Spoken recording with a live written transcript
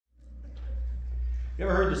You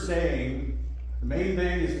ever heard the saying, the main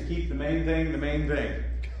thing is to keep the main thing the main thing?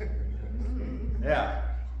 Yeah,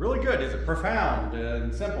 really good. It's profound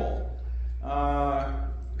and simple.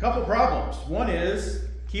 Couple problems. One is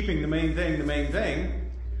keeping the main thing the main thing.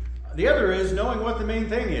 The other is knowing what the main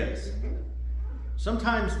thing is.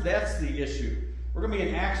 Sometimes that's the issue. We're going to be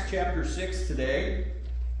in Acts chapter 6 today.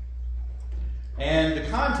 And the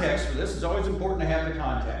context for this is always important to have the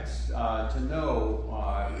context, to know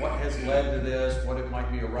what has led to this, what it might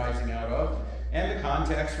be arising out of. And the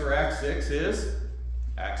context for Acts 6 is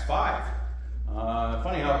Acts 5.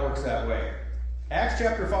 Funny how it works that way. Acts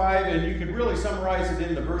chapter 5, and you can really summarize it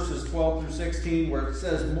in the verses 12 through 16, where it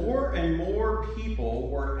says, more and more people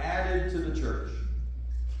were added to the church.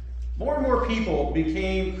 More and more people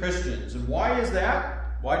became Christians. And why is that?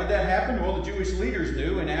 Why did that happen? Well, the Jewish leaders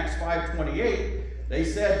knew in Acts 5:28. They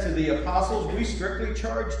said to the apostles, we strictly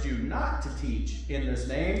charged you not to teach in this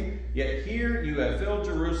name, yet here you have filled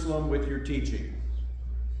Jerusalem with your teaching.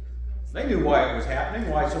 They knew why it was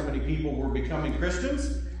happening, why so many people were becoming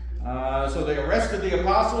Christians. So they arrested the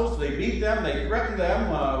apostles, they beat them, they threatened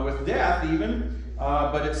them with death even.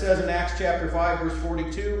 But it says in Acts chapter 5, verse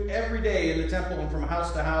 42, every day in the temple and from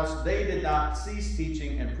house to house, they did not cease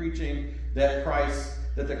teaching and preaching that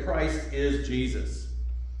the Christ is Jesus.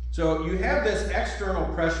 So you have this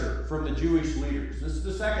external pressure from the Jewish leaders. This is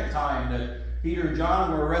the second time that Peter and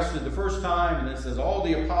John were arrested. The first time, and it says all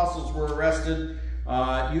the apostles were arrested.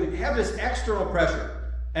 You have this external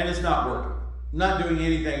pressure, and it's not working. Not doing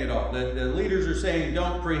anything at all. The leaders are saying,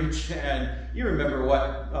 don't preach. And you remember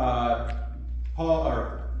what Paul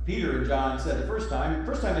or Peter and John said the first time.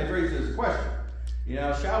 First time they phrased it as a question. You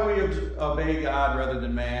know, shall we obey God rather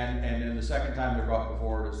than man? And then the second time they brought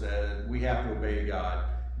before it said, we have to obey God,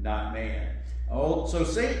 not man. Oh, so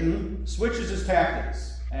Satan switches his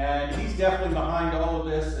tactics. And he's definitely behind all of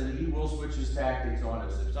this, and he will switch his tactics on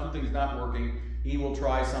us. If something's not working, he will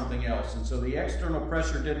try something else. And so the external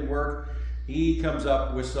pressure didn't work. He comes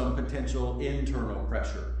up with some potential internal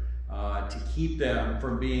pressure to keep them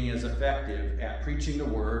from being as effective at preaching the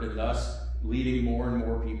word and thus leading more and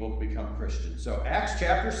more people to become Christians. So Acts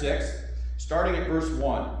chapter 6, starting at verse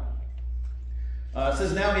 1. It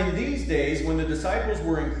says, now in these days, when the disciples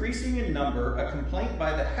were increasing in number, a complaint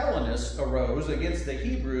by the Hellenists arose against the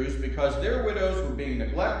Hebrews because their widows were being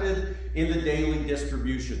neglected in the daily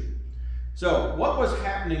distribution. So what was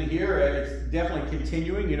happening here, it's definitely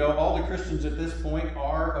continuing. You know, all the Christians at this point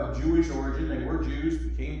are of Jewish origin. They were Jews,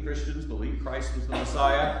 became Christians, believed Christ was the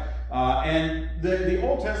Messiah. And the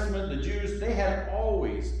Old Testament, the Jews, they had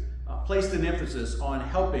always placed an emphasis on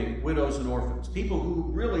helping widows and orphans, people who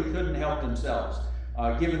really couldn't help themselves,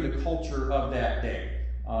 given the culture of that day.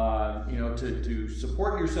 You know, to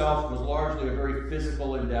support yourself was largely a very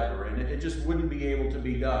physical endeavor, and it just wouldn't be able to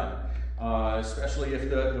be done. Especially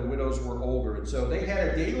if the widows were older. And so they had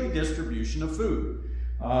a daily distribution of food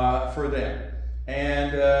for them.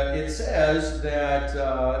 And it says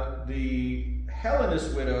that the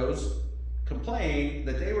Hellenist widows complained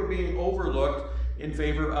that they were being overlooked in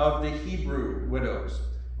favor of the Hebrew widows.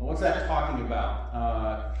 Well, what's that talking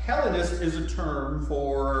about? Hellenist is a term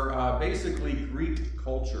for basically Greek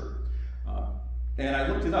culture. And I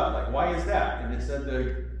looked it up, like, why is that? And it said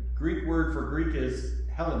the Greek word for Greek is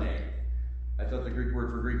Hellene. I thought the Greek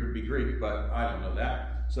word for Greek would be Greek, but I don't know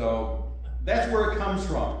that. So that's where it comes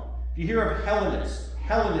from. If you hear of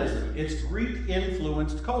Hellenism, it's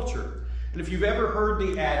Greek-influenced culture. And if you've ever heard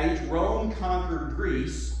the adage, Rome conquered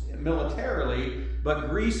Greece militarily, but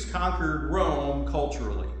Greece conquered Rome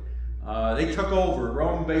culturally. They took over.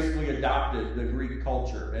 Rome basically adopted the Greek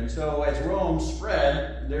culture. And so as Rome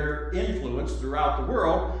spread their influence throughout the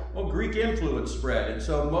world, well, Greek influence spread. And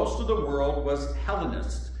so most of the world was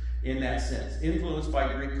Hellenist in that sense, influenced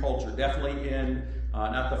by Greek culture, definitely in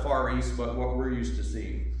not the Far East, but what we're used to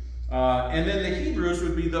seeing. And then the Hebrews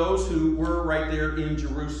would be those who were right there in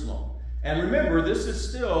Jerusalem. And remember, this is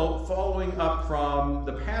still following up from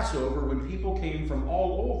the Passover when people came from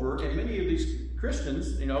all over, and many of these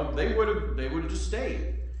Christians, you know, they would have just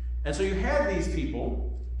stayed. And so you had these people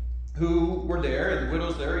who were there, and the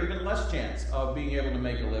widows there, even less chance of being able to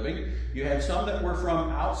make a living. You had some that were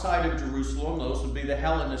from outside of Jerusalem. Those would be the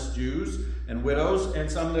Hellenist Jews and widows, and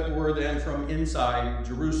some that were then from inside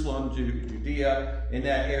Jerusalem, Judea, in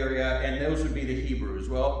that area, and those would be the Hebrews.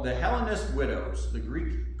 Well, the Hellenist widows, the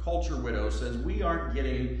Greek culture widows, says we aren't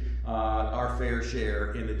getting our fair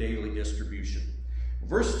share in the daily distribution.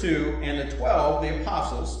 Verse 2, and the 12, the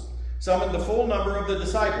apostles, summoned the full number of the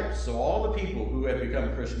disciples, so all the people who had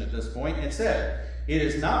become Christian at this point, and said, it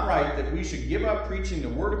is not right that we should give up preaching the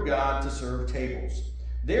word of God to serve tables.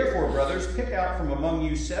 Therefore, brothers, pick out from among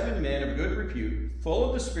you 7 men of good repute, full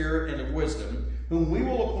of the Spirit and of wisdom, whom we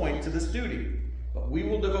will appoint to this duty. But we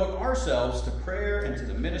will devote ourselves to prayer and to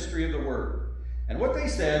the ministry of the word. And what they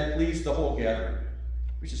said pleased the whole gathering.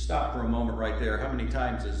 We should stop for a moment right there. How many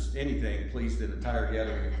times has anything pleased an entire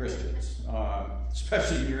gathering of Christians?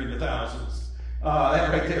 Especially here in the thousands.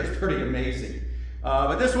 That right there is pretty amazing.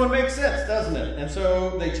 But this one makes sense, doesn't it? And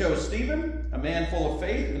so they chose Stephen, a man full of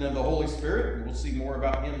faith and of the Holy Spirit. We'll see more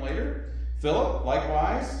about him later. Philip,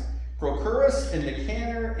 likewise. Prochorus and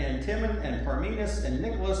Nicanor and Timon and Parmenas and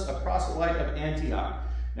Nicholas, a proselyte of Antioch.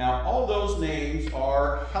 Now, all those names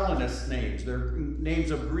are Hellenist names. They're names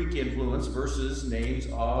of Greek influence versus names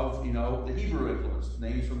of, the Hebrew influence,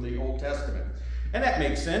 names from the Old Testament. And that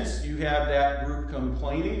makes sense. You have that group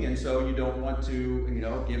complaining, and so you don't want to,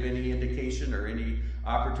 give any indication or any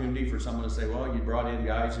opportunity for someone to say, well, you brought in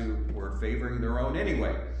guys who were favoring their own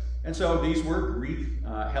anyway. And so these were Greek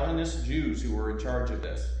Hellenist Jews who were in charge of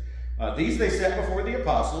this. These they set before the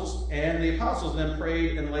apostles, and the apostles then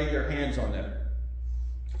prayed and laid their hands on them.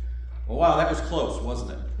 Well, wow, that was close,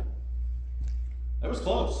 wasn't it? That was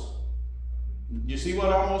close. You see what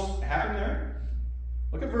almost happened there?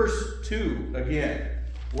 Look at verse 2 again,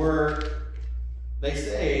 where they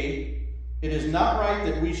say, it is not right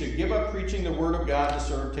that we should give up preaching the word of God to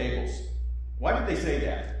serve tables. Why did they say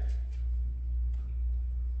that?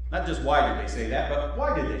 Not just why did they say that, but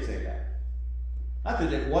why did they say that? Not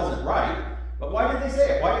that it wasn't right, but why did they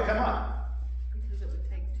say it? Why did it come up? Because it would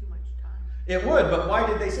take too much time. It would, but why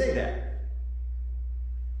did they say that?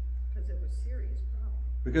 Because it was a serious problem.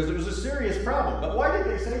 Because it was a serious problem. But why did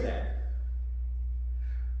they say that?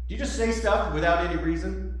 Do you just say stuff without any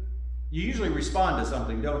reason? You usually respond to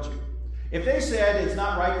something, don't you? If they said it's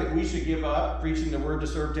not right that we should give up preaching the word to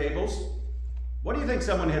serve tables, what do you think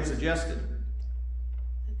someone had suggested?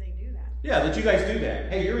 That they do that. Yeah, that you guys do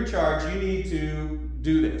that. Hey, you're in charge. You need to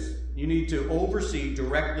do this. You need to oversee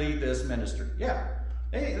directly this ministry. Yeah.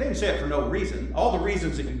 They didn't say it for no reason. All the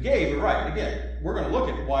reasons that you gave are right. Again, we're going to look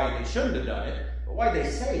at why they shouldn't have done it, but why they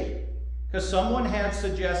say it. Because someone had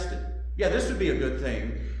suggested, yeah, this would be a good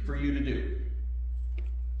thing for you to do.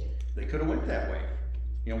 They could have went that way.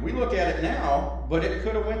 We look at it now, but it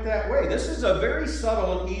could have went that way. This is a very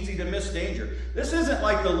subtle and easy to miss danger. This isn't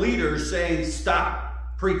like the leaders saying,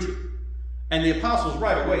 stop preaching. And the apostles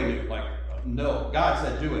right away knew, like, no, God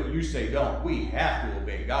said do it, you say don't. We have to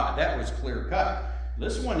obey God. That was clear cut.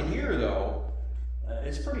 This one here, though,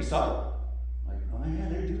 it's pretty subtle. Like, oh yeah,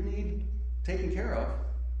 they do need taken care of.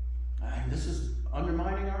 This is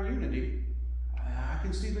undermining our unity. I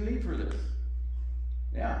can see the need for this.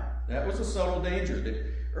 Yeah, that was a subtle danger. The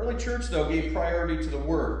early church, though, gave priority to the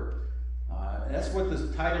word. That's what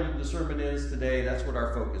the title of the sermon is today. That's what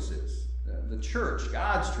our focus is. The church,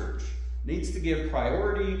 God's church, needs to give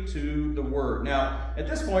priority to the word. Now, at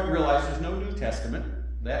this point, realize there's no New Testament.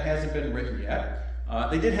 That hasn't been written yet.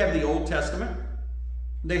 They did have the Old Testament.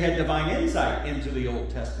 They had divine insight into the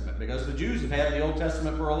Old Testament because the Jews have had the Old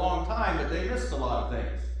Testament for a long time, but they missed a lot of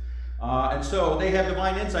things. And so they had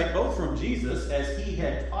divine insight both from Jesus as he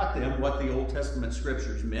had taught them what the Old Testament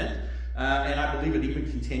scriptures meant. And I believe it even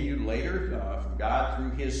continued later from God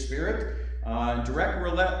through his Spirit. Direct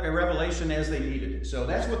revelation as they needed it. So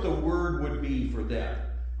that's what the word would be for them.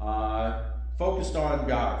 Focused on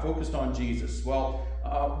God, focused on Jesus. Well,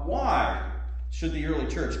 why should the early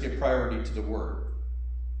church give priority to the word?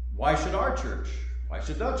 Why should our church? Why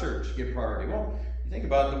should the church give priority? Well, you think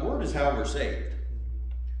about it, the word is how we're saved.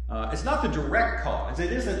 It's not the direct cause.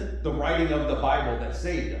 It isn't the writing of the Bible that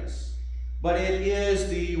saved us. But it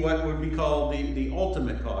is what would be called the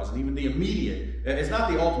ultimate cause, and even the immediate. It's not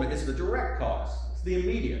the ultimate, it's the direct cause. It's the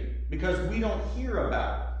immediate. Because we don't hear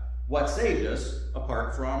about what saved us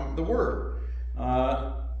apart from the Word.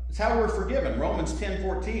 It's how we're forgiven. Romans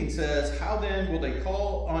 10:14 says, how then will they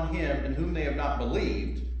call on him in whom they have not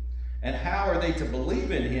believed? And how are they to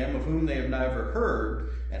believe in him of whom they have never heard?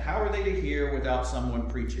 And how are they to hear without someone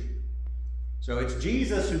preaching? So it's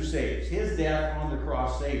Jesus who saves. His death on the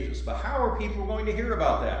cross saves us. But how are people going to hear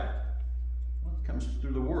about that? Well, it comes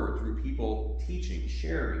through the Word, through people teaching,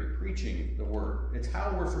 sharing, preaching the Word. It's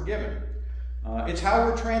how we're forgiven. It's how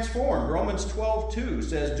we're transformed. Romans 12:2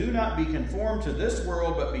 says, do not be conformed to this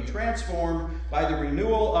world, but be transformed by the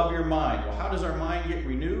renewal of your mind. Well, how does our mind get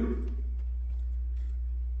renewed?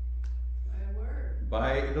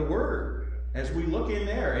 By the Word. As we look in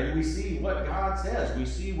there and we see what God says, we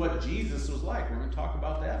see what Jesus was like. We're going to talk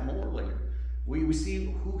about that more later. We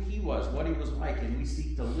see who he was, what he was like, and we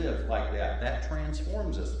seek to live like that. That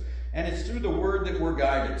transforms us. And it's through the word that we're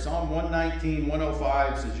guided. Psalm 119,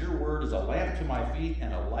 105 says, your word is a lamp to my feet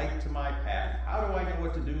and a light to my path. How do I know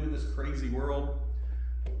what to do in this crazy world?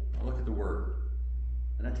 I look at the word.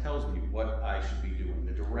 And that tells me what I should be doing,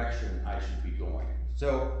 the direction I should be going.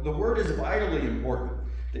 So the word is vitally important.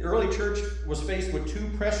 The early church was faced with two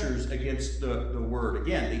pressures against the word.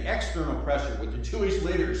 Again, the external pressure with the Jewish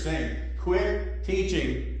leaders saying, quit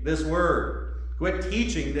teaching this word. Quit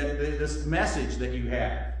teaching this message that you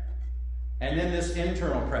have. And then this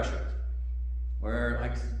internal pressure, where,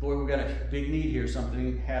 like, boy, we've got a big need here.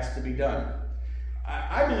 Something has to be done.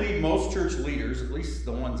 I believe most church leaders, at least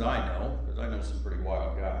the ones I know, because I know some pretty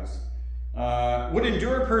wild guys, would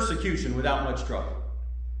endure persecution without much trouble.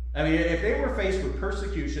 I mean, if they were faced with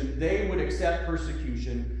persecution, they would accept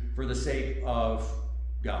persecution for the sake of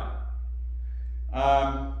God.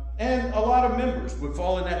 And a lot of members would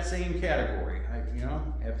fall in that same category.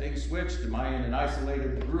 Have things switched? Am I in an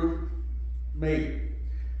isolated group? Maybe.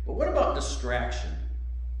 But what about distraction?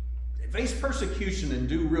 They face persecution and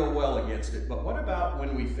do real well against it, but what about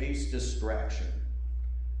when we face distraction?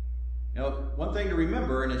 One thing to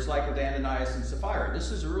remember, and it's like with Ananias and Sapphira,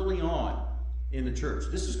 this is early on in the church.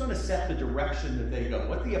 This is going to set the direction that they go.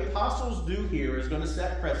 What the apostles do here is going to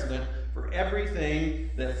set precedent for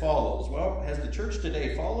everything that follows. Well, has the church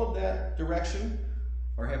today followed that direction,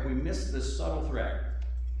 or have we missed this subtle thread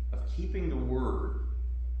of keeping the word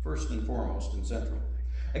first and foremost and central?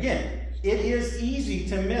 Again, it is easy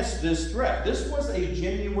to miss this threat. This was a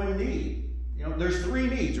genuine need. There's three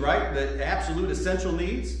needs, right? The absolute essential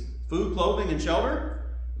needs: food, clothing, and shelter.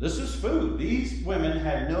 This is food. These women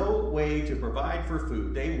had no way to provide for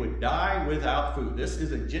food. They would die without food. This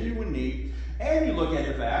is a genuine need. And you look at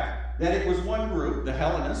the fact that it was one group, the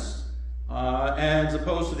Hellenists, and as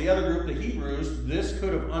opposed to the other group, the Hebrews. This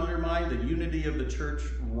could have undermined the unity of the church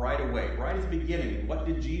right away, right at the beginning. What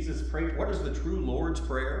did Jesus pray? What is the true Lord's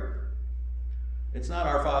Prayer? It's not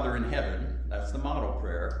our Father in heaven. That's the model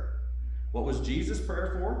prayer. What was Jesus'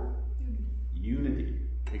 prayer for? Unity.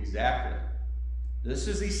 Exactly. This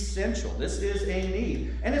is essential. This is a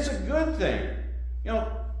need. And it's a good thing.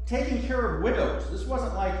 Taking care of widows. This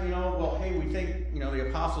wasn't like, well, hey, we think, the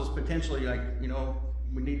apostles potentially,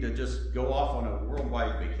 we need to just go off on a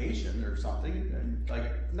worldwide vacation or something. And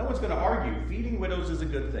no one's going to argue. Feeding widows is a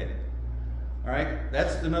good thing. All right?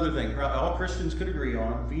 That's another thing all Christians could agree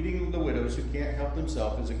on. Feeding the widows who can't help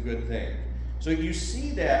themselves is a good thing. So you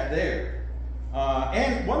see that there.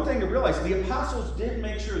 And one thing to realize, the apostles did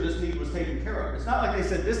make sure this need was taken care of. It's not like they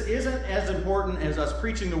said, this isn't as important as us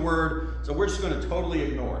preaching the word, so we're just going to totally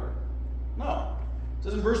ignore it. No. It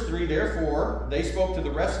says in verse 3, therefore, they spoke to the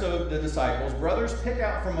rest of the disciples, brothers, pick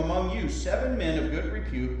out from among you 7 men of good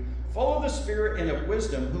repute, full of the Spirit and of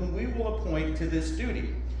wisdom, whom we will appoint to this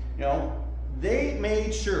duty. They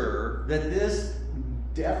made sure that this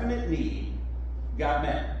definite need got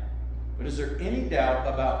met. But is there any doubt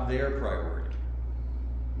about their priority?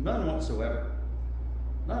 None whatsoever.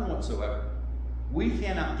 None whatsoever. We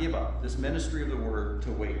cannot give up this ministry of the word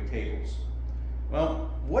to wait tables.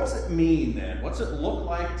 Well, what's it mean then? What's it look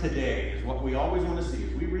like today is what we always want to see.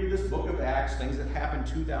 As we read this book of Acts, things that happened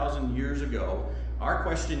 2,000 years ago, our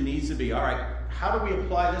question needs to be, all right, how do we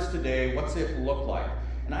apply this today? What's it look like?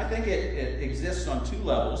 And I think it exists on 2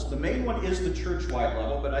 levels. The main one is the church-wide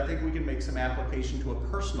level, but I think we can make some application to a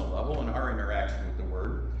personal level in our interaction with the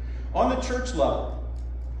word. On the church level,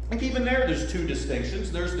 I think even there's 2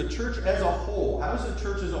 distinctions. There's the church as a whole. How does the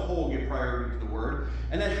church as a whole give priority to the word?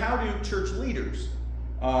 And then how do church leaders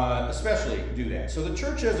especially do that? So the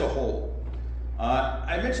church as a whole.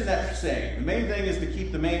 I mentioned that saying, the main thing is to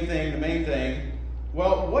keep the main thing the main thing.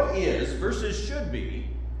 Well, what is versus should be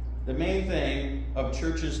the main thing of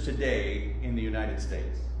churches today in the United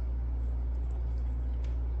States?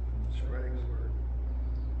 Spreading the word.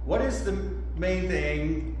 What is the main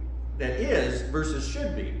thing that is versus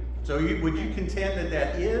should be? So would you contend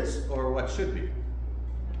that is, or what should be?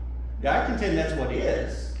 Yeah, I contend that's what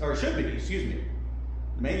is, or should be, excuse me.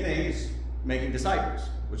 The main thing is making disciples,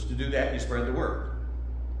 which to do that you spread the word.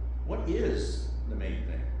 What is the main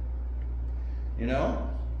thing?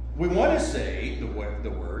 We want to say the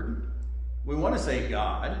word. We want to say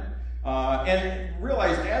God. And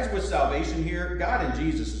realize, as with salvation here, God and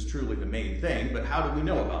Jesus is truly the main thing, but how do we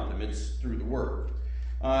know about them? It's through the word.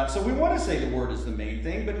 So we want to say the word is the main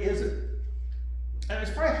thing, but is it? And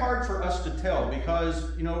it's probably hard for us to tell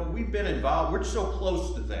because, we've been involved. We're so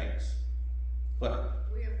close to things. But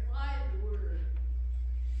we apply the word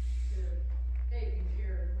to taking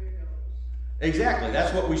care of widows. Exactly.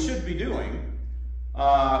 That's what we should be doing.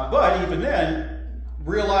 But even then,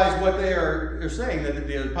 realize what they're saying, that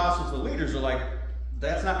the apostles, the leaders are like,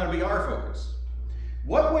 That's not going to be our focus.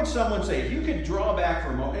 What would someone say if you could draw back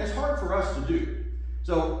for a moment? It's hard for us to do.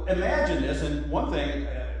 So imagine this, and one thing,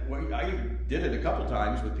 I did it a couple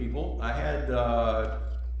times with people. I had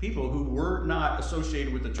people who were not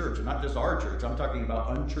associated with the church, and not just our church. I'm talking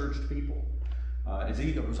about unchurched people.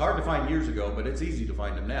 It was hard to find years ago, but it's easy to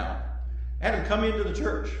find them now. I had them come into the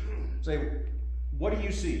church, say, what do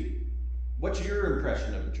you see? What's your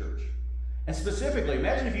impression of the church? And specifically,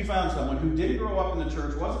 imagine if you found someone who didn't grow up in the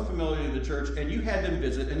church, wasn't familiar with the church, and you had them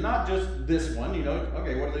visit, and not just this one,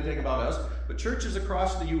 okay, what do they think about us? But churches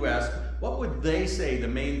across the U.S., what would they say the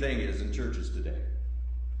main thing is in churches today?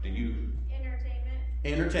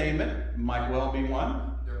 Entertainment might well be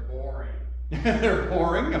one. They're boring. They're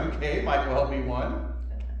boring, okay, might well be one.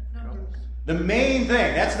 Numbers. The main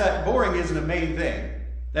thing, boring isn't a main thing.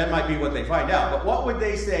 That might be what they find out. But what would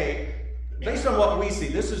they say, based on what we see,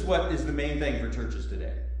 this is what is the main thing for churches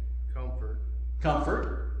today? Comfort.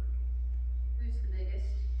 Comfort. Who's the biggest?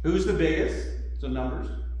 Who's the biggest? So numbers.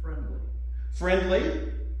 Friendly.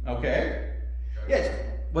 Friendly, okay. Yes,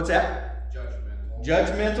 what's that? Judgmental.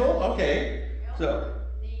 Judgmental, okay. So,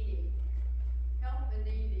 Needy. Help the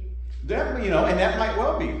needy. that, and that might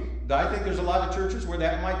well be. I think there's a lot of churches where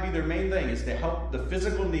that might be their main thing, is to help the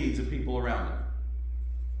physical needs of people around them.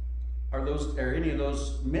 Are any of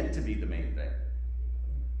those meant to be the main thing?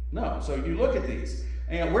 No. So you look at these,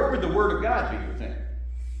 and where would the Word of God be, you think?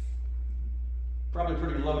 Probably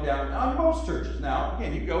pretty low down on most churches. Now,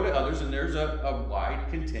 again, you go to others, and there's a wide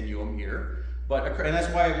continuum here. And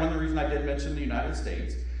that's why one of the reasons I did mention the United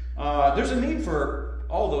States. There's a need for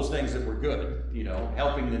all those things that were good,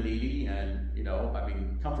 helping the needy, and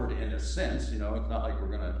comfort in a sense. It's not like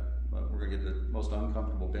we're gonna get the most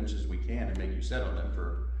uncomfortable benches we can and make you sit on them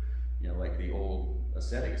for, like the old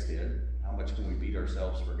ascetics did. How much can we beat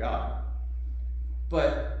ourselves for God?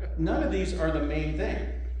 But none of these are the main thing.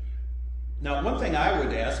 Now, one thing I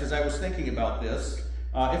would ask, as I was thinking about this,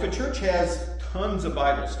 if a church has tons of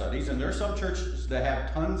Bible studies, and there are some churches that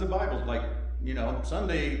have tons of Bibles, like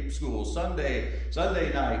Sunday school, Sunday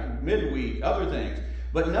night, midweek, other things,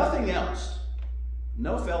 but nothing else.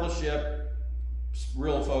 No fellowship,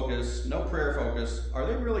 real focus, no prayer focus. Are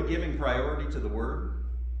they really giving priority to the Word?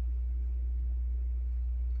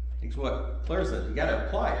 It's what Claire said. You got to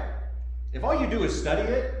apply it. If all you do is study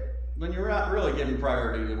it, then you're not really giving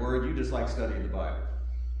priority to the Word. You just like studying the Bible.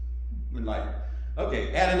 And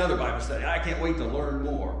okay, add another Bible study. I can't wait to learn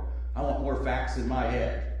more. I want more facts in my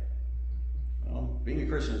head. Well, being a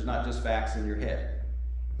Christian is not just facts in your head.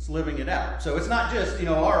 It's living it out. So it's not just,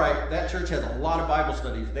 all right, that church has a lot of Bible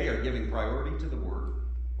studies. They are giving priority to the Word.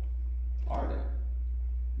 Are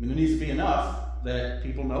they? There needs to be enough that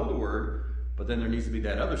people know the Word, but then there needs to be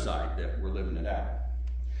that other side that we're living it out.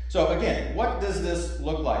 So again, what does this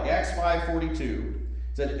look like? Acts 5:42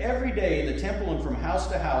 said, every day in the temple and from house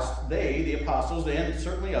to house, they, the apostles, and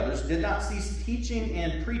certainly others, did not cease teaching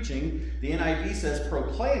and preaching. The NIV says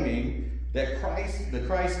proclaiming that the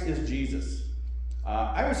Christ is Jesus.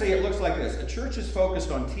 I would say it looks like this. A church is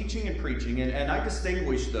focused on teaching and preaching, and I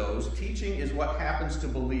distinguish those. Teaching is what happens to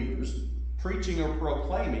believers. Preaching or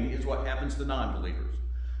proclaiming is what happens to non-believers.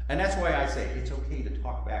 And that's why I say it's okay to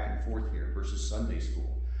talk back and forth here versus Sunday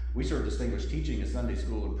school. We sort of distinguish teaching as Sunday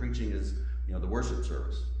school and preaching as the worship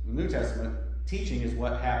service. In the New Testament, teaching is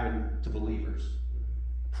what happened to believers.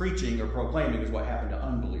 Preaching or proclaiming is what happened to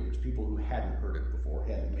unbelievers, people who hadn't heard it before,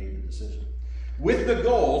 hadn't made the decision. With the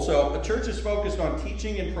goal, so a church is focused on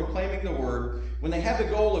teaching and proclaiming the Word when they have the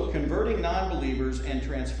goal of converting non-believers and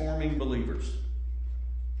transforming believers.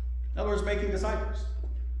 In other words, making disciples.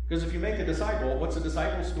 Because if you make a disciple, what's a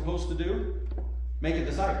disciple supposed to do? Make a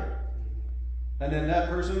disciple. And then that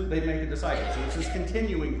person, they make a disciple. So it's this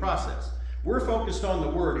continuing process. We're focused on the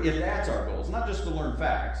Word if that's our goal. It's not just to learn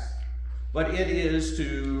facts, but it is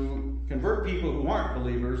to convert people who aren't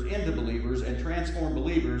believers into believers and transform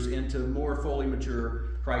believers into more fully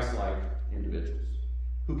mature, Christ-like individuals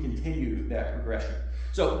who continue that progression.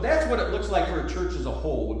 So that's what it looks like for a church as a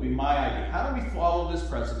whole, would be my idea. How do we follow this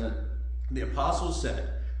precedent? The apostles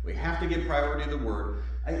said we have to give priority to the Word.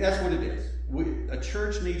 That's what it is. A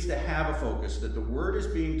church needs to have a focus that the Word is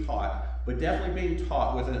being taught, but definitely being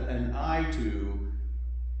taught with an eye to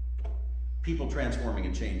people transforming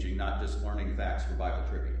and changing, not just learning facts for Bible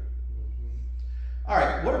trivia. All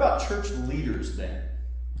right, what about church leaders then?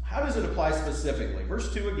 How does it apply specifically?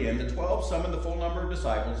 Verse 2 again, the 12 summoned the full number of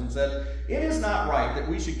disciples and said, it is not right that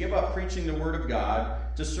we should give up preaching the Word of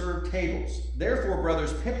God to serve tables. Therefore,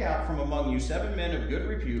 brothers, pick out from among you 7 men of good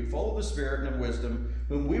repute, full of the Spirit and of wisdom,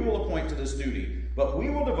 whom we will appoint to this duty. But we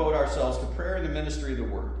will devote ourselves to prayer and the ministry of the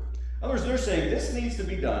Word. In other words, they're saying this needs to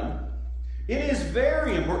be done. It is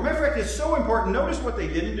very important. Matter of fact, it's so important. Notice what they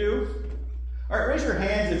didn't do. All right, raise your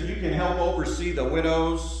hands if you can help oversee the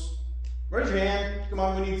widows. Raise your hand. Come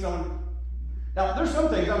on, we need someone. Now, there's some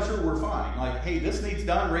things I'm sure we're fine. Like, hey, this needs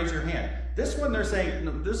done, raise your hand. This one, they're saying,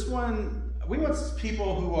 no, this one, we want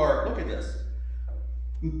people who are, look at this,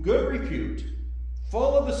 good repute,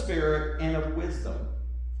 full of the Spirit and of wisdom.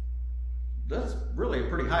 That's really a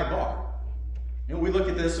pretty high bar. You know, we look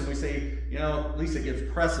at this and we say, you know, at least it gives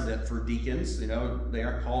precedent for deacons. You know, they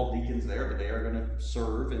aren't called deacons there, but they are going to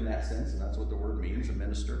serve in that sense, and that's what the word means, a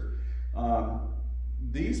minister.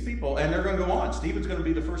 These people, and they're going to go on. Stephen's going to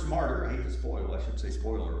be the first martyr. I hate to spoil, I should say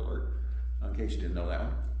spoiler alert, in case you didn't know that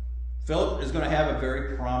one. Philip is going to have a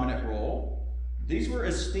very prominent role. These were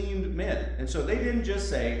esteemed men, and so they didn't just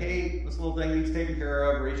say, hey, this little thing needs taken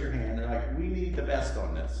care of, raise your hand. They're like, we need the best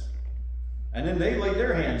on this. And then they laid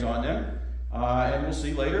their hands on them. And we'll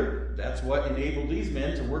see later, that's what enabled these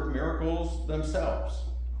men to work miracles themselves.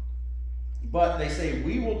 But they say,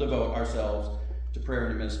 we will devote ourselves to prayer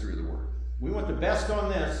and the ministry of the word. We want the best on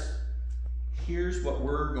this. Here's what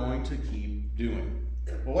we're going to keep doing.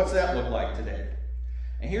 Well, what's that look like today?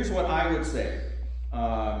 And here's what I would say.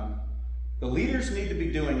 The leaders need to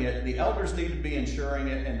be doing it, the elders need to be ensuring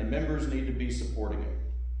it, and the members need to be supporting it.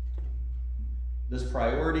 This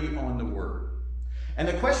priority on the word. And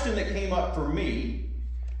the question that came up for me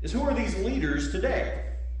is, who are these leaders today?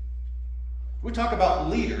 We talk about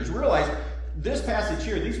leaders. Realize this passage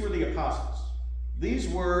here, these were the apostles. These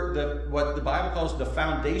were what the Bible calls the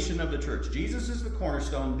foundation of the church. Jesus is the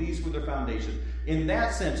cornerstone. These were the foundation. In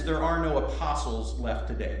that sense, there are no apostles left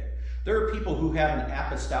today. There are people who have an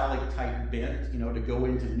apostolic type bent, you know, to go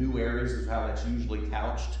into new areas is how that's usually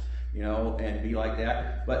couched, you know, and be like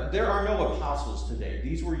that. But there are no apostles today.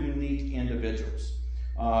 These were unique individuals.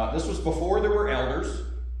 This was before there were elders.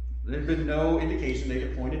 There had been no indication they'd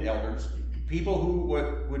appointed elders. People who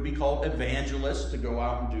would be called evangelists to go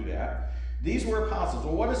out and do that. These were apostles.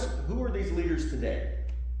 Well, who are these leaders today?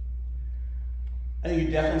 I think you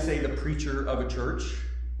definitely say the preacher of a church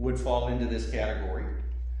would fall into this category.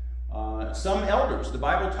 Some elders, the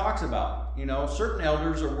Bible talks about, you know, certain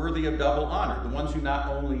elders are worthy of double honor. The ones who not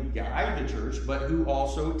only guide the church, but who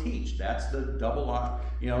also teach. That's the double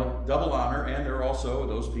honor, and they're also,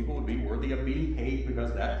 those people would be worthy of being paid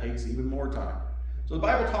because that takes even more time. So the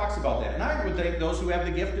Bible talks about that. And I would think those who have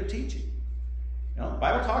the gift of teaching. You know, the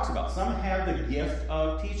Bible talks about some have the gift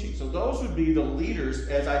of teaching. So those would be the leaders,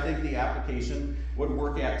 as I think the application would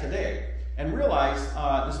work at today. And realize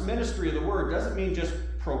this ministry of the word doesn't mean just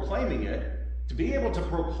proclaiming it. To be able to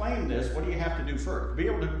proclaim this, what do you have to do first? To be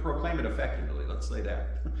able to proclaim it effectively, let's say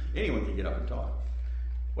that. Anyone can get up and talk.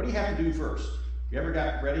 What do you have to do first? You ever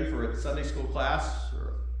got ready for a Sunday school class?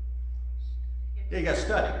 Yeah, you got to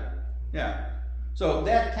study. Yeah. So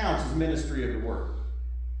that counts as ministry of the word.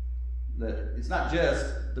 It's not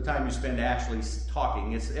just the time you spend actually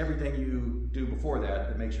talking. It's everything you do before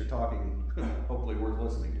that makes your talking hopefully worth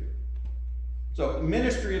listening to. So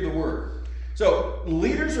ministry of the word. So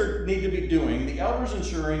leaders need to be doing, the elders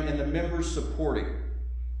ensuring, and the members supporting.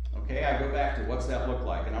 Okay, I go back to what's that look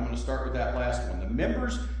like, and I'm going to start with that last one. The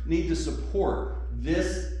members need to support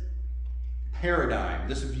this paradigm,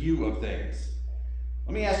 this view of things.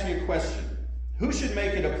 Let me ask you a question. Who should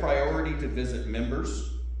make it a priority to visit members,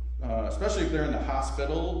 especially if they're in the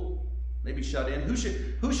hospital, maybe shut in? Who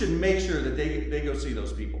should make sure that they go see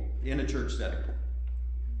those people in a church setting?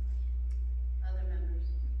 Other members.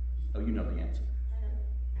 Oh, you know the answer.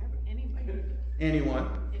 Anybody. Anyone?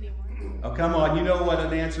 Anyone. Oh, come on. You know what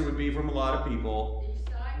an answer would be from a lot of people.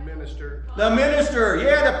 Minister. The minister.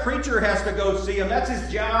 Yeah, the preacher has to go see him. That's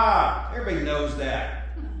his job. Everybody knows that.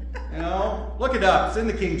 You know? Look it up. It's in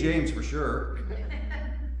the King James for sure.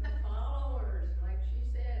 The followers, like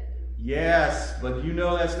she said. Yes, but you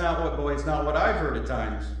know that's not it's not what I've heard at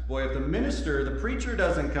times. Boy, if the preacher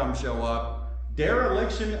doesn't come show up,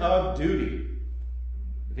 dereliction of duty.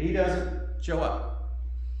 If he doesn't show up,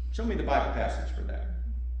 show me the Bible passage for that.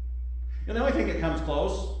 And the only thing that comes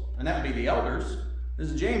close, and that would be the elders. This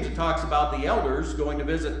is James that talks about the elders going to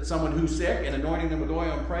visit someone who's sick and anointing them with oil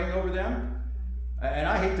and praying over them. And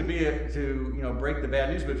I hate to break the bad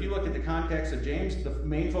news, but if you look at the context of James, the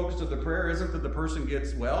main focus of the prayer isn't that the person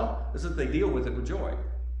gets well, it's that they deal with it with joy.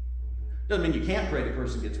 Doesn't mean you can't pray the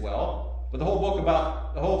person gets well, but the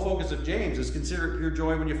whole focus of James is consider it pure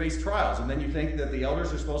joy when you face trials. And then you think that the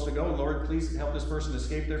elders are supposed to go, Lord, please help this person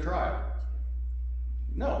escape their trial.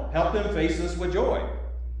 No, help them face this with joy.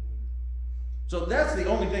 So that's the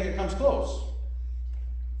only thing that comes close.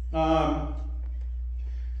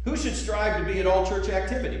 Who should strive to be at all church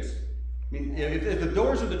activities? I mean, if the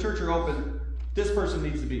doors of the church are open, this person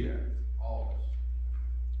needs to be there. All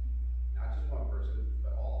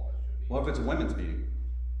What if it's a women's meeting?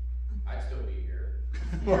 I'd still be here.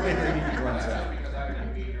 Well, maybe he runs That's out. just because I'm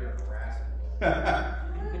gonna be here harassing a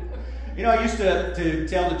little. You know, I used to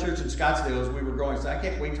tell the church in Scottsdale as we were growing, I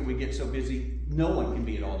can't wait till we get so busy, no one can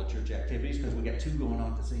be at all the church activities because we got two going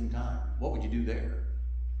on at the same time. What would you do there?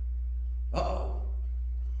 Uh-oh.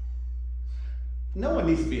 No one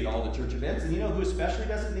needs to be at all the church events, and you know who especially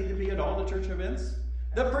doesn't need to be at all the church events?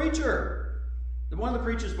 The preacher. One of the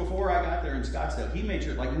preachers before I got there in Scottsdale, he made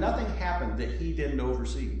sure, like, nothing happened that he didn't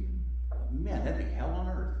oversee. Man, that'd be hell on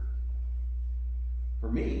earth.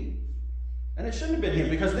 For me. And it shouldn't have been him,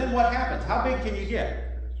 because then what happens? How big can you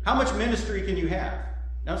get? How much ministry can you have?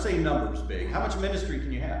 Now, I'm saying numbers big. How much ministry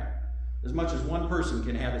can you have? As much as one person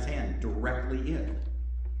can have his hand directly in.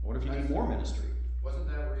 What if you need more ministry? Wasn't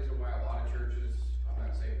that a reason why a lot of churches, I'm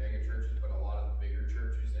not saying mega churches, but a lot of the bigger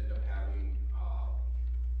churches end up having,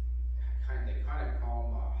 they kind of call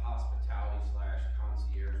them a hospitality /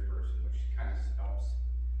 concierge person, which kind of helps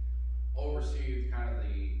oversee kind of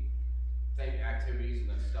the activities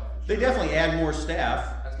and the stuff. They definitely add more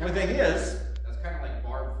staff. The only thing is, that's kind of like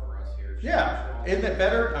Barb for us here. yeah, isn't it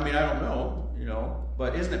better? I mean, I don't know, you know,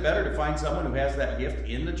 but isn't it better to find someone who has that gift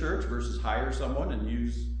in the church versus hire someone and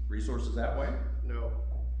use resources that way? No,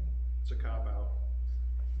 it's a cop-out.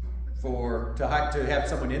 To have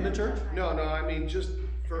someone in the church? No, I mean, just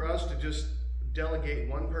for us to just delegate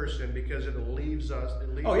one person because it leaves us.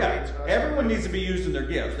 Oh yeah, everyone needs to be using their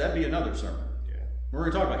gifts. That'd be another sermon. We're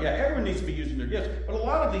going to talk about, everyone needs to be using their gifts. But a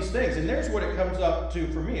lot of these things, and there's what it comes up to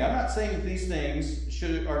for me. I'm not saying that these things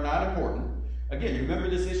are not important. Again, you remember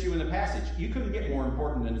this issue in the passage. You couldn't get more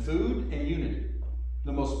important than food and unity.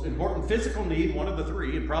 The most important physical need, one of the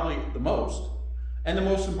three, and probably the most, and the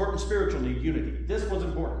most important spiritual need, unity. This was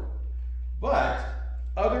important. But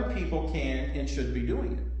other people can and should be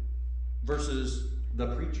doing it versus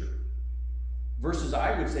the preacher. Versus,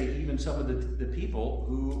 I would say, even some of the people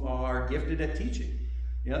who are gifted at teaching.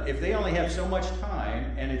 You know, if they only have so much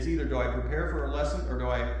time, and it's either do I prepare for a lesson or do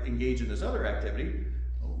I engage in this other activity,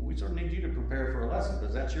 we sort of need you to prepare for a lesson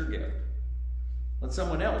because that's your gift. Let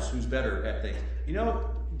someone else who's better at things. You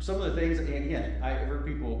know, some of the things, and again, I heard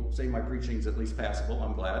people say my preaching's at least passable.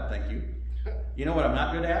 I'm glad, thank you. You know what I'm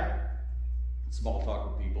not good at? Small talk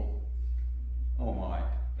with people. Oh my.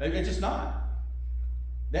 It's just not.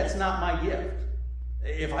 That's not my gift.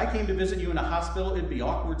 If I came to visit you in a hospital, it'd be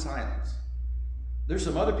awkward silence. There's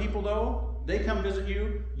some other people, though, they come visit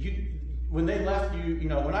you, when they left you, you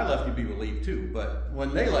know, when I left, you'd be relieved too, but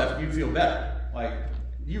when they left, you'd feel better. Like,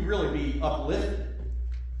 you'd really be uplifted.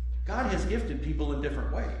 God has gifted people in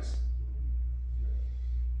different ways.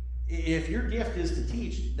 If your gift is to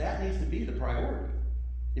teach, that needs to be the priority.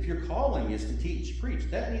 If your calling is to teach, preach,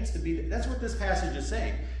 that needs to be, that's what this passage is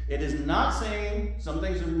saying. It is not saying some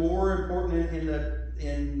things are more important that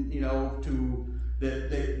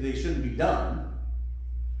they shouldn't be done.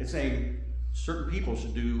 It's saying certain people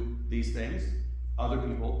should do these things, other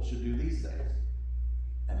people should do these things.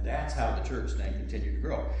 And that's how the church then continue to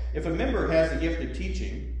grow. If a member has the gift of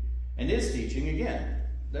teaching and is teaching, again,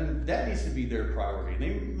 then that needs to be their priority.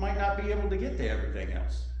 They might not be able to get to everything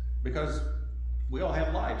else because we all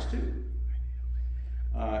have lives too.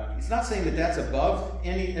 It's not saying that that's above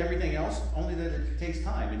everything else, only that it takes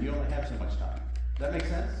time and you only have so much time. Does that make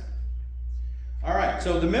sense? All right,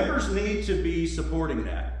 so the members need to be supporting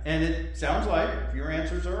that. And it sounds like, if your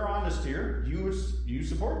answers are honest here, you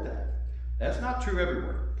support that. That's not true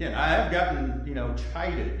everywhere. Again, I have gotten,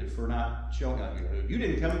 chided for not showing up. You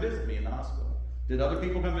didn't come visit me in the hospital. Did other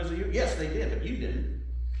people come visit you? Yes, they did, but you didn't.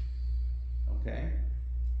 Okay?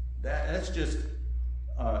 That's just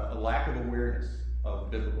a lack of awareness of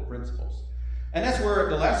biblical principles. And that's where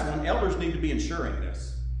the last one, elders need to be ensuring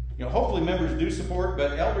this. Hopefully members do support,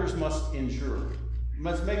 but elders must ensure.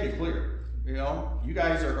 Must make it clear. You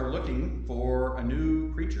guys are looking for a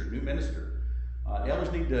new preacher, new minister.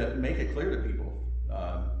 Elders need to make it clear to people.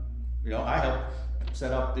 I help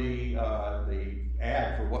set up the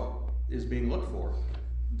ad for what is being looked for.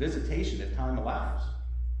 Visitation if time allows.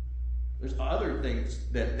 There's other things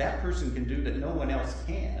that person can do that no one else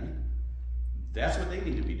can. That's what they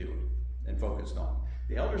need to be doing and focused on.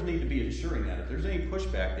 The elders need to be ensuring that. If there's any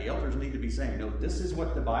pushback, the elders need to be saying, no, this is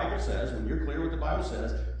what the Bible says. When you're clear what the Bible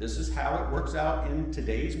says, this is how it works out in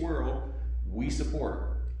today's world. We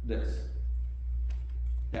support this.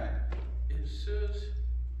 Yeah. It says,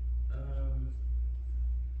 and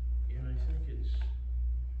I think it's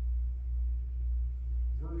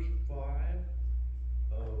verse 5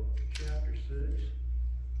 of chapter 6,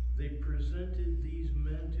 they presented these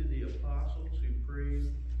men to the apostles who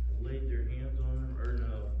prayed and laid their hands on them, or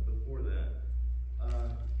no, before that.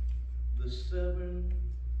 The 7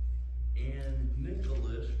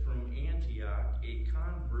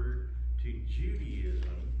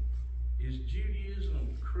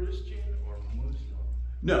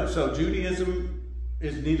 No, so Judaism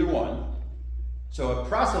is neither one. So a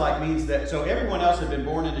proselyte means that, so everyone else had been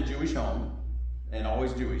born in a Jewish home and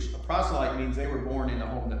always Jewish. A proselyte means they were born in a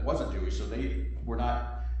home that wasn't Jewish, so they were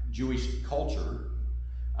not Jewish culture.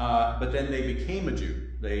 But then they became a Jew.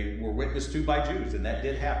 They were witnessed to by Jews, and that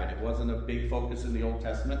did happen. It wasn't a big focus in the Old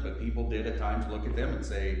Testament, but people did at times look at them and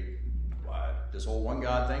say, this whole one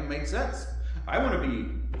God thing makes sense. I want to be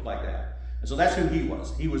like that. And so that's who he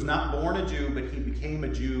was. He was not born a Jew, but he became a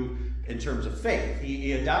Jew in terms of faith.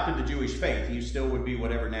 He adopted the Jewish faith. He still would be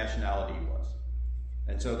whatever nationality he was.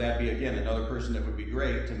 And so that'd be, again, another person that would be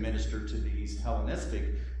great to minister to these Hellenistic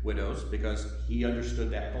widows because he understood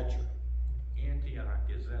that culture. Antioch,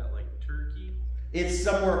 is that like Turkey? It's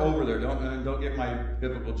somewhere over there. Don't get my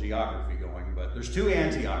biblical geography going, but there's two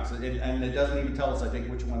Antiochs, and it doesn't even tell us, I think,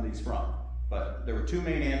 which one he's from. But there were two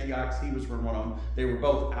main Antiochs. He was from one of them. They were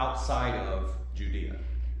both outside of Judea.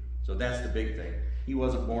 So that's the big thing. He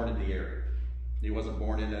wasn't born in the area. He wasn't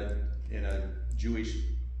born in a Jewish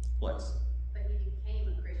place. But he became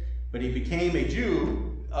a Christian. But he became a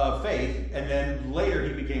Jew of faith, and then later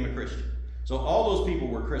he became a Christian. So all those people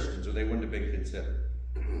were Christians, or they wouldn't have been considered.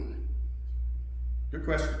 Good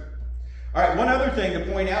question. All right, one other thing to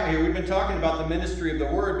point out here. We've been talking about the ministry of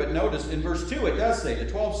the word, but notice in verse 2 it does say, the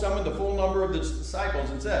 12 summoned the full number of the disciples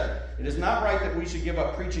and said, it is not right that we should give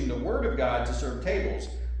up preaching the word of God to serve tables.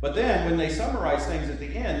 But then when they summarize things at the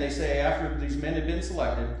end, they say, after these men had been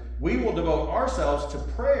selected, we will devote ourselves to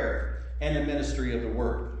prayer and the ministry of the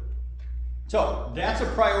word. So that's a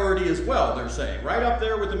priority as well, they're saying. Right up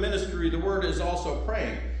there with the ministry of the word is also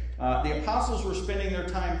praying. The apostles were spending their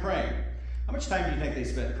time praying. How much time do you think they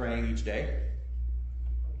spent praying each day?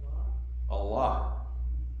 A lot.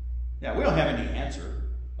 Yeah, we don't have any answer.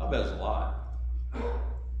 I'll bet it's a lot.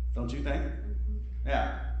 Don't you think?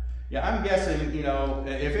 Yeah. Yeah, I'm guessing,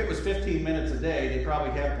 if it was 15 minutes a day, they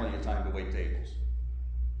probably have plenty of time to wait tables.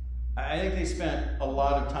 I think they spent a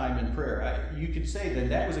lot of time in prayer. You could say then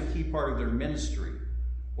that was a key part of their ministry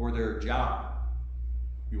or their job.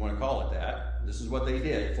 You want to call it that. This is what they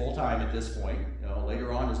did full time at this point.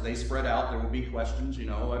 Later on as they spread out, there will be questions,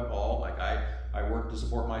 like Paul, like I worked to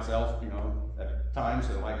support myself, at times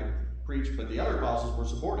so I could preach, but the other apostles were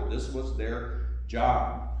supported. This was their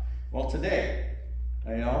job. Well, today,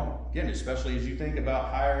 again, especially as you think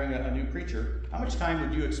about hiring a new preacher, how much time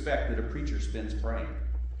would you expect that a preacher spends praying?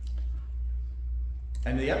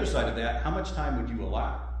 And the other side of that, how much time would you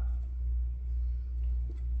allow?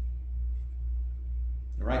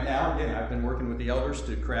 Right now, again, I've been working with the elders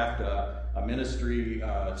to craft a ministry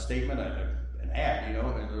statement, an ad, and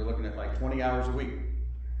they're looking at like 20 hours a week.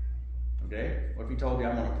 Okay? What if he told you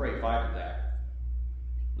I'm going to pray 5 of that?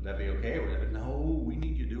 Would that be okay? Or would that be, no, we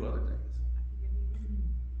need you to do other things.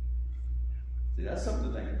 See, that's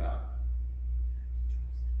something to think about.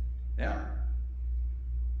 Yeah.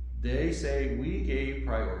 They say we gave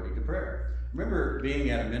priority to prayer. Remember being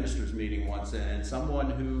at a minister's meeting once, and someone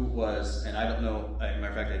who was, and I don't know, as a matter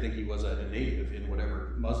of fact, I think he was a native in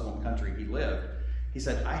whatever Muslim country he lived. He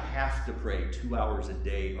said, I have to pray 2 hours a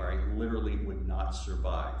day or I literally would not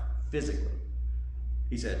survive physically.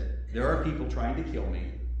 He said, there are people trying to kill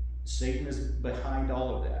me. Satan is behind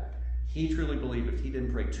all of that. He truly believed if he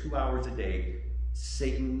didn't pray 2 hours a day,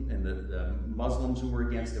 Satan and the Muslims who were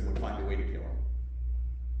against him would find a way to kill him.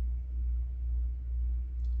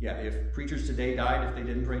 Yeah, if preachers today died if they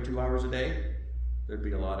didn't pray 2 hours a day, there'd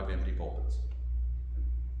be a lot of empty pulpits.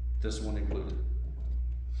 This one included.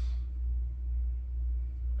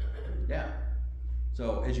 Yeah.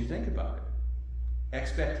 So as you think about it,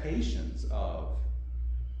 expectations of,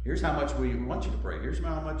 here's how much we want you to pray. Here's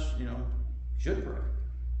how much, you should pray.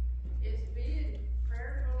 Is being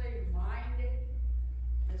prayerfully minded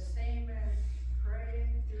the same as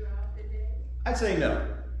praying throughout the day? I'd say no.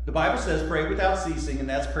 The Bible says pray without ceasing, and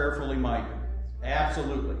that's prayerfully minded.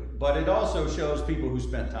 Absolutely. But it also shows people who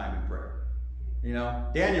spent time in prayer.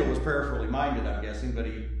 Daniel was prayerfully minded, I'm guessing, but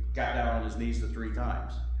he got down on his knees 3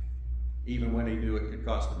 times, even when he knew it could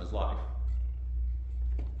cost him his life.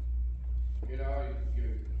 We're talking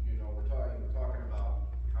about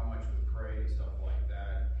how much we pray and stuff like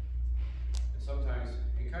that. And sometimes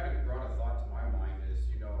it kind of brought a thought to my mind is,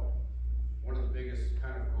 one of the biggest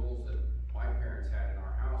kind of rules that my parents had in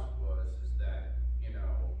our house is that,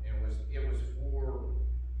 it was for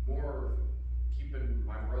more keeping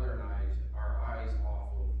my brother and our eyes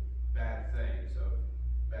off of bad things, of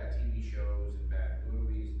bad TV shows and bad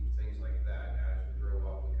movies and things like that. As we grew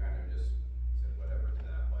up, we kind of just said whatever to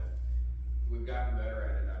that, but we've gotten better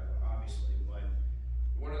at it, obviously. But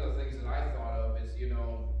one of the things that I thought of is,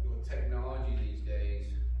 with technology these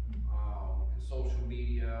days, and social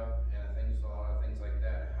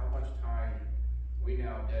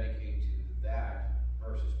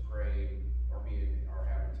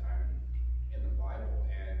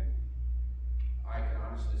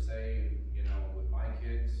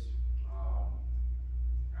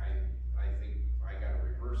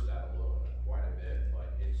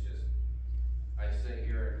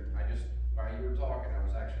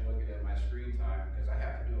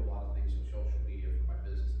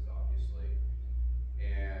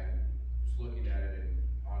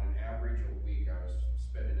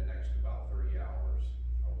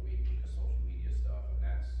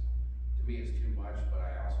me it's too much, but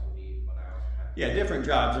I also have to. Yeah, different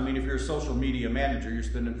jobs. I mean, if you're a social media manager, you're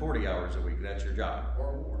spending 40 hours a week. That's your job.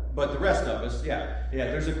 Or more. But the rest of us, yeah.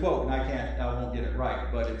 There's a quote, and I won't get it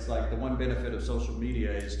right, but it's like the one benefit of social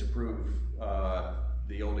media is to prove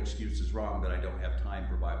the old excuse is wrong that I don't have time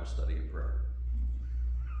for Bible study and prayer.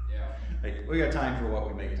 Yeah. Hey, we got time for what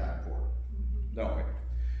we make time for, don't we?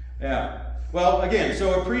 Yeah. Well, again,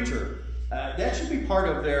 so a preacher, that should be part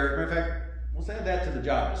of their, in fact, let's add that to the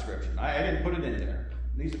job description. I didn't put it in there.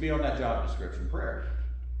 It needs to be on that job description, prayer.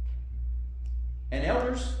 And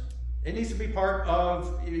elders, it needs to be part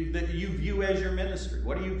of that you view as your ministry.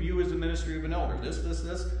 What do you view as the ministry of an elder? This.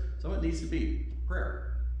 So it needs to be prayer.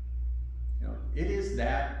 It is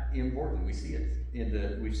that important. We see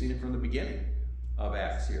it we've seen it from the beginning of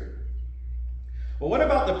Acts here. Well, what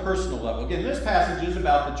about the personal level? Again, this passage is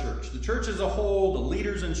about the church. The church as a whole, the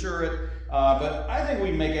leaders ensure it, but I think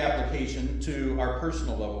we make application to our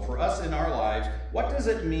personal level. For us in our lives, what does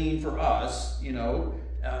it mean for us,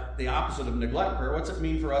 the opposite of neglect prayer, what's it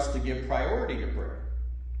mean for us to give priority to prayer?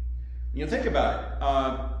 Think about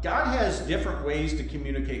it. God has different ways to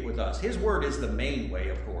communicate with us. His word is the main way,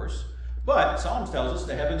 of course, but Psalms tells us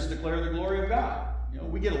the heavens declare the glory of God.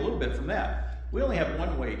 We get a little bit from that. We only have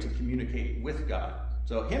one way to communicate with God.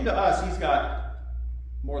 So him to us, he's got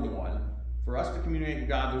more than one. For us to communicate with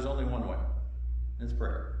God, there's only one way. And it's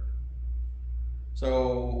prayer.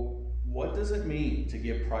 So what does it mean to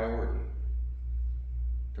give priority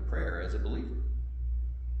to prayer as a believer?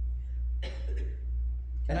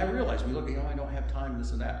 And I realize we look, I don't have time,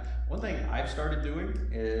 this and that. One thing I've started doing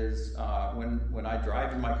is when I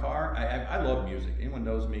drive in my car, I love music. Anyone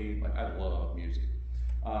knows me, I love music.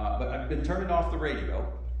 But I've been turning off the radio,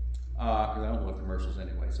 because I don't love commercials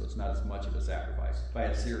anyway, so it's not as much of a sacrifice. If I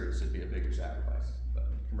had Sirius, it'd be a bigger sacrifice, but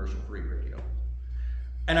commercial-free radio.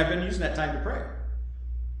 And I've been using that time to pray.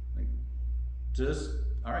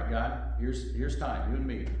 All right, God, here's time, you and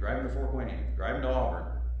me, driving to Fort Wayne, driving to Auburn,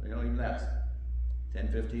 even that's 10,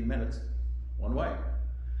 15 minutes, one way.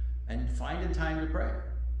 And finding time to pray.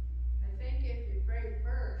 I think if you pray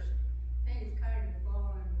first, things kind of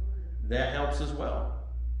fall in order. That helps as well.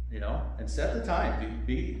 And set the time.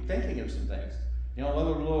 Be thinking of some things.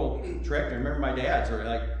 Another little trick. I remember my dad's, or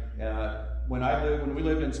when we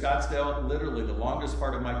lived in Scottsdale, literally the longest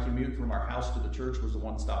part of my commute from our house to the church was the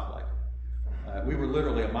one stoplight. We were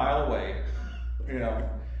literally a mile away,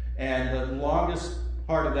 and the longest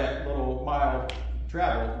part of that little mile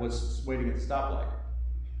travel was waiting at the stoplight.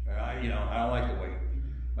 I don't like to wait.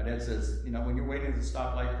 My dad says, when you're waiting at the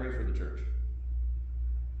stoplight, pray for the church.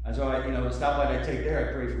 And so the stoplight I take there,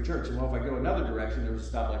 I pray for church. And if I go another direction, there's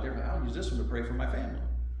a stoplight there, I'll use this one to pray for my family.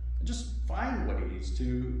 And just find ways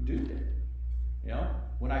to do that.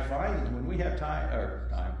 When we have time,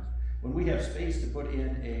 when we have space to put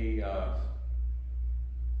in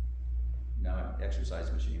an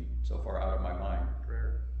exercise machine, so far out of my mind.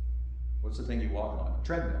 Prayer. What's the thing you walk on? A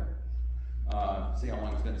treadmill. See how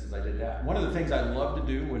long it's been since I did that. One of the things I love to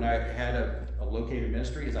do when I had a located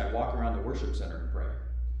ministry is I walk around the worship center and pray.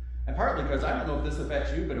 And partly because I don't know if this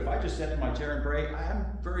affects you, but if I just sit in my chair and pray, I'm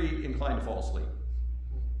very inclined to fall asleep.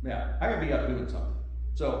 Yeah, I could be up doing something.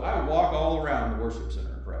 So I walk all around the worship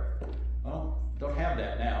center and pray. Well, don't have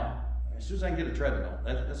that now. As soon as I can get a treadmill,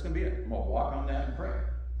 that's going to be it. I'm going to walk on that and pray.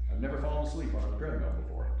 I've never fallen asleep on a treadmill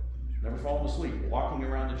before. Never fallen asleep walking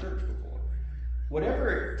around the church before.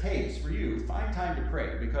 Whatever it takes for you, find time to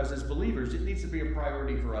pray, because as believers, it needs to be a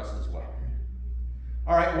priority for us as well.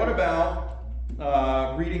 All right, what about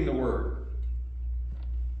reading the Word?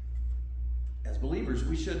 As believers,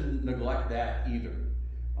 we shouldn't neglect that either.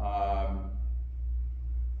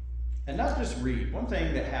 And not just read. One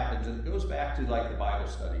thing that happens, and it goes back to the Bible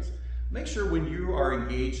studies, make sure when you are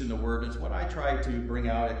engaged in the Word, it's what I try to bring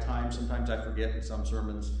out at times. Sometimes I forget in some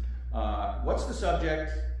sermons. What's the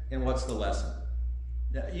subject and what's the lesson?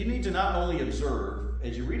 Now, you need to not only observe.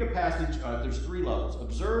 As you read a passage, there's three levels.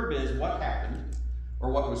 Observe is what happened or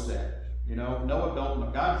what was said. Noah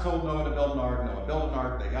built, God told Noah to build an ark. Noah built an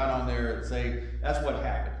ark. They got on there and say, that's what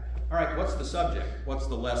happened. All right, what's the subject? What's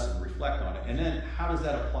the lesson? Reflect on it. And then how does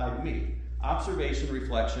that apply to me? Observation,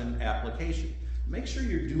 reflection, application. Make sure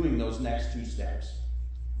you're doing those next two steps.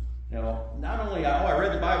 Not only, I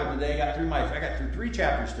read the Bible today, I got through 3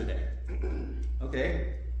 chapters today.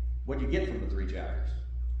 Okay, what did you get from the 3 chapters?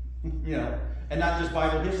 And not just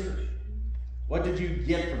Bible history. What did you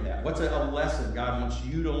get from that? What's a lesson God wants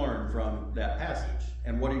you to learn from that passage?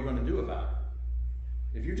 And what are you going to do about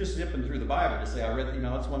it? If you're just zipping through the Bible to say, I read,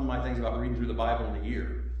 that's one of my things about reading through the Bible in a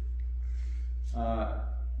year.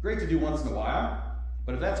 Great to do once in a while,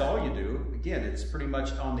 but if that's all you do, again, it's pretty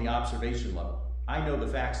much on the observation level. I know the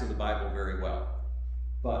facts of the Bible very well,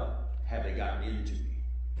 but have they gotten into me?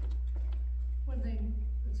 One thing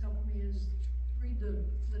that's helped me is read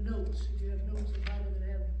the notes. If you have notes in the Bible that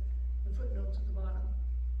have the footnotes at the bottom.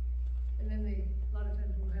 And then a lot of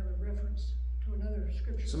times will have a reference to another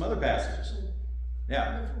scripture. Some other passages. So,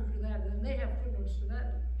 Yeah. look for that, and they have footnotes to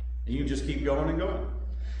that. And you just keep going and going.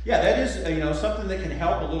 Yeah, that is something that can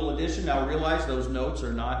help, a little addition. Now realize those notes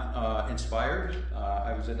are not inspired.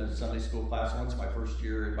 I was in a Sunday school class once, my first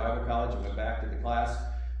year in Bible college. I went back to the class,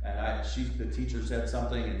 and the teacher said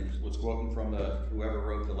something and was quoting from whoever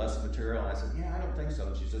wrote the lesson material. And I said, yeah, I don't think so.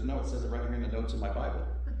 And she said, no, it says it right here in the notes in my Bible.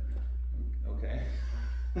 Okay.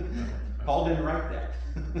 Paul didn't write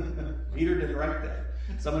that. Peter didn't write that.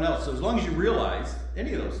 Someone else. So as long as you realize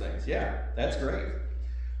any of those things, yeah, that's great.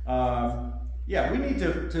 Yeah, we need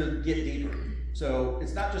to get deeper. So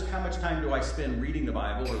it's not just how much time do I spend reading the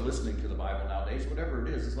Bible or listening to the Bible nowadays, whatever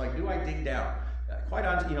it is. It's like, do I dig down? Quite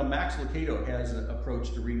honestly, Max Lucado has an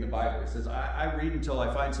approach to reading the Bible. He says, I read until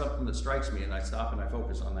I find something that strikes me, and I stop and I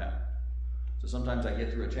focus on that. So sometimes I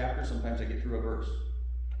get through a chapter, sometimes I get through a verse.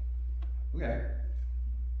 Okay.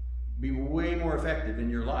 Be way more effective in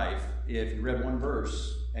your life if you read one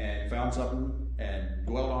verse and found something and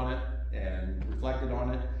dwelled on it and reflected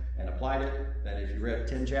on it and applied it than if you read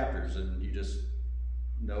 10 chapters and you just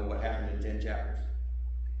know what happened in 10 chapters.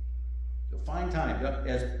 So find time.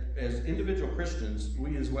 As individual Christians,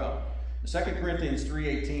 we as well. 2 Corinthians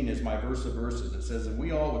 3:18 is my verse of verses. It says, and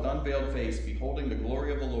we all with unveiled face, beholding the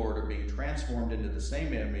glory of the Lord, are being transformed into the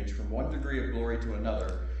same image from one degree of glory to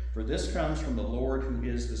another. For this comes from the Lord who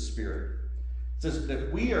is the Spirit. It says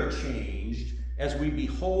that we are changed as we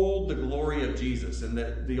behold the glory of Jesus. And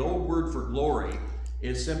the old word for glory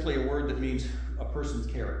is simply a word that means a person's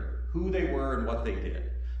character, who they were and what they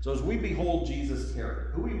did. So as we behold Jesus'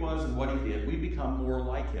 character, who he was and what he did, we become more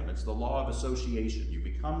like him. It's the law of association. You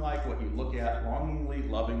become like what you look at longingly,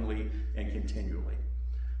 lovingly, and continually.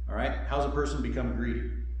 All right? How's a person become greedy?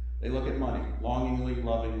 They look at money longingly,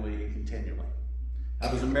 lovingly, and continually. How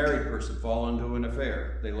does a married person fall into an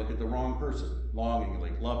affair? They look at the wrong person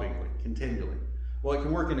longingly, lovingly, continually. Well, it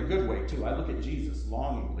can work in a good way, too. I look at Jesus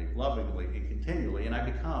longingly, lovingly, and continually, and I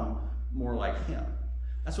become more like him.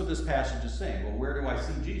 That's what this passage is saying. Well, where do I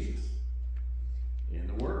see Jesus? In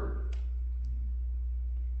the Word.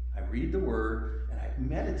 I read the Word, and I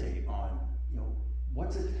meditate on,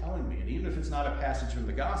 what's it telling me? And even if it's not a passage from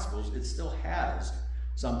the Gospels, it still has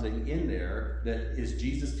something in there that is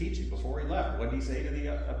Jesus' teaching before he left. What did he say to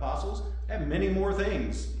the apostles? I have many more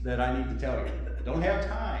things that I need to tell you. I don't have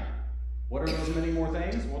time. What are those many more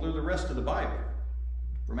things? Well, they're the rest of the Bible,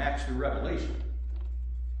 from Acts through Revelation.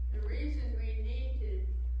 The reason we need to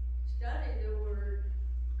study the Word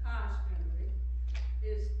constantly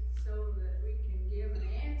is so that we can give an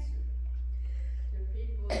answer to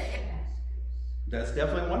people that ask us. That's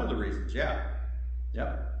definitely one of the reasons, yeah.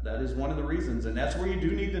 Yep, that is one of the reasons. And that's where you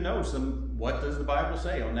do need to know what does the Bible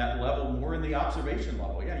say on that level, more in the observation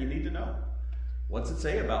level. Yeah, you need to know. What's it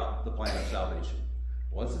say about the plan of salvation?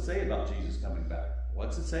 What's it say about Jesus coming back?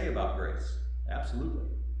 What's it say about grace? Absolutely.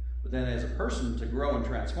 But then as a person, to grow and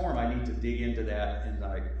transform, I need to dig into that and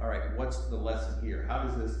all right, what's the lesson here? How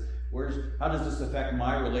does this affect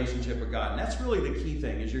my relationship with God? And that's really the key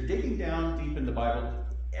thing, is you're digging down deep in the Bible.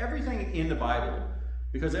 Everything in the Bible,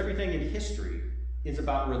 because everything in history is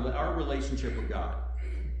about our relationship with God.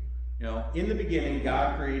 In the beginning,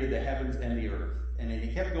 God created the heavens and the earth. And then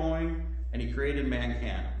he kept going, and he created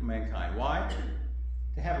mankind. Why?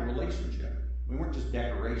 To have a relationship. We weren't just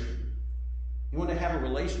decoration. He wanted to have a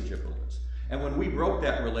relationship with us. And when we broke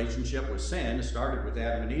that relationship with sin, it started with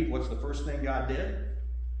Adam and Eve, what's the first thing God did?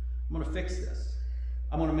 I'm going to fix this.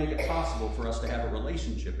 I'm going to make it possible for us to have a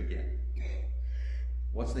relationship again.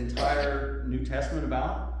 What's the entire New Testament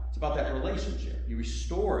about? It's about that relationship. You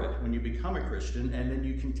restore it when you become a Christian, and then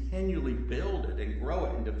you continually build it and grow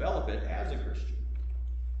it and develop it as a Christian.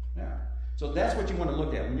 Yeah. So that's what you want to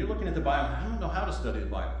look at. When you're looking at the Bible, I don't know how to study the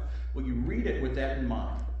Bible. Well, you read it with that in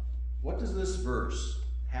mind. What does this verse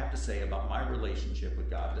have to say about my relationship with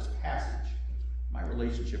God? This passage, my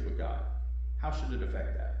relationship with God. How should it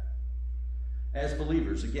affect that? As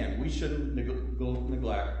believers, again, we shouldn't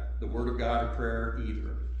neglect the Word of God or prayer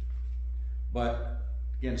either. But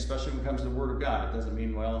again, especially when it comes to the Word of God, it doesn't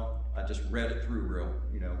mean, well, I just read it through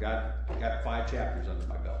God got 5 chapters under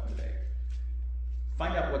my belt today.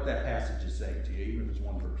 Find out what that passage is saying to you, even if it's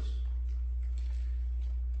one verse.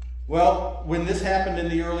 Well, when this happened in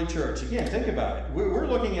the early church, again, think about it. We're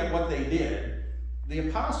looking at what they did. The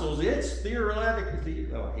apostles, it's theoretically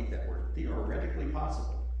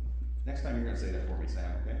possible. Next time you're going to say that for me,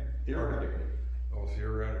 Sam, okay? Theoretically. Oh,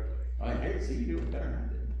 theoretically. Hey, see, you do it better than I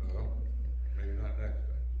did. Well, maybe not next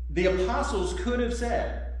time. The apostles could have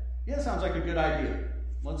said, yeah, sounds like a good idea.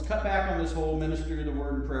 Let's cut back on this whole ministry of the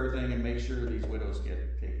word and prayer thing and make sure these widows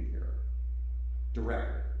get taken care of.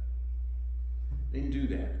 Directly. They didn't do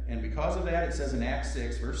that. And because of that, it says in Acts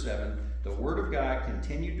 6, verse 7, the word of God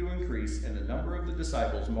continued to increase, and the number of the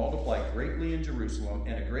disciples multiplied greatly in Jerusalem,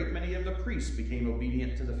 and a great many of the priests became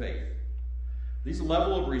obedient to the faith. These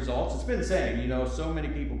level of results, it's been saying, so many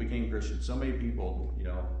people became Christians, so many people,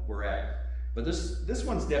 were at it. But this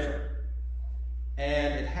one's different.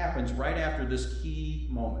 And it happens right after this key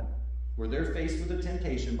moment where they're faced with a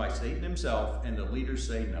temptation by Satan himself, and the leaders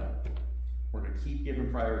say no. We're going to keep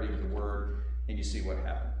giving priority to the word, and you see what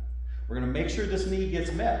happened. We're going to make sure this need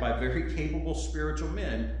gets met by very capable spiritual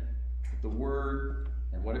men. The word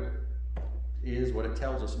and what it is, what it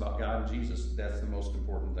tells us about God and Jesus, that's the most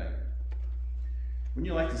important thing. Wouldn't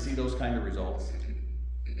you like to see those kind of results?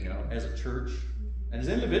 As a church, and as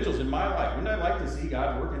individuals in my life, wouldn't I like to see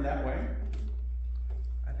God working that way?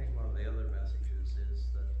 I think one of the other messages is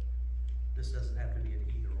that this doesn't have to be an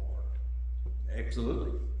either or.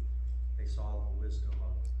 Absolutely. They saw the wisdom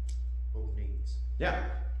of both needs. Yeah.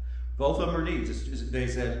 Both of them are needs. They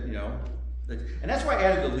said, and that's why I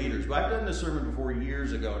added the leaders. But I've done this sermon before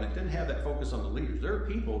years ago, and it didn't have that focus on the leaders. There are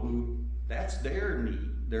people who, that's their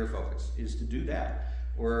need, their focus, is to do that.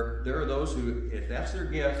 Or there are those who, if that's their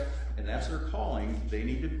gift and that's their calling, they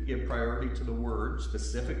need to give priority to the word,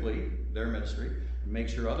 specifically their ministry, and make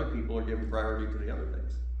sure other people are giving priority to the other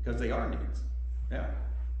things, because they are needs. Yeah.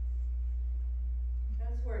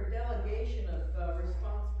 That's where delegation of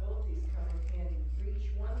responsibilities come in handy. For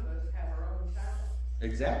each one of us have our own talents.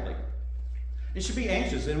 Exactly. It should be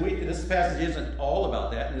anxious, and this passage isn't all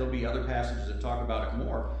about that, and there'll be other passages that talk about it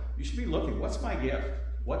more. You should be looking, what's my gift?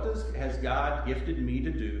 What has God gifted me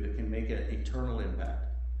to do that can make an eternal impact?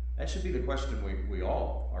 That should be the question we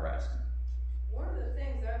all are asking. One of the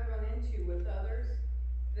things I've run into with others,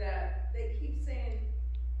 that they keep saying,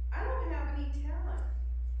 I don't have any talent.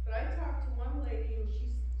 But I talked to one lady, and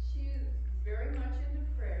she's very much into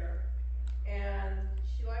prayer, and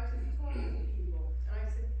she likes to talk to people. And I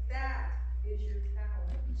said, that is your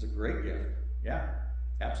talent. It's a great gift. Yeah,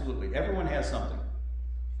 absolutely. Everyone has something.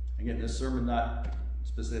 Again, this sermon not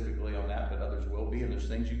specifically on that, but others will be, and there's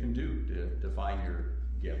things you can do to define your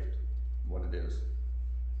gift, what it is.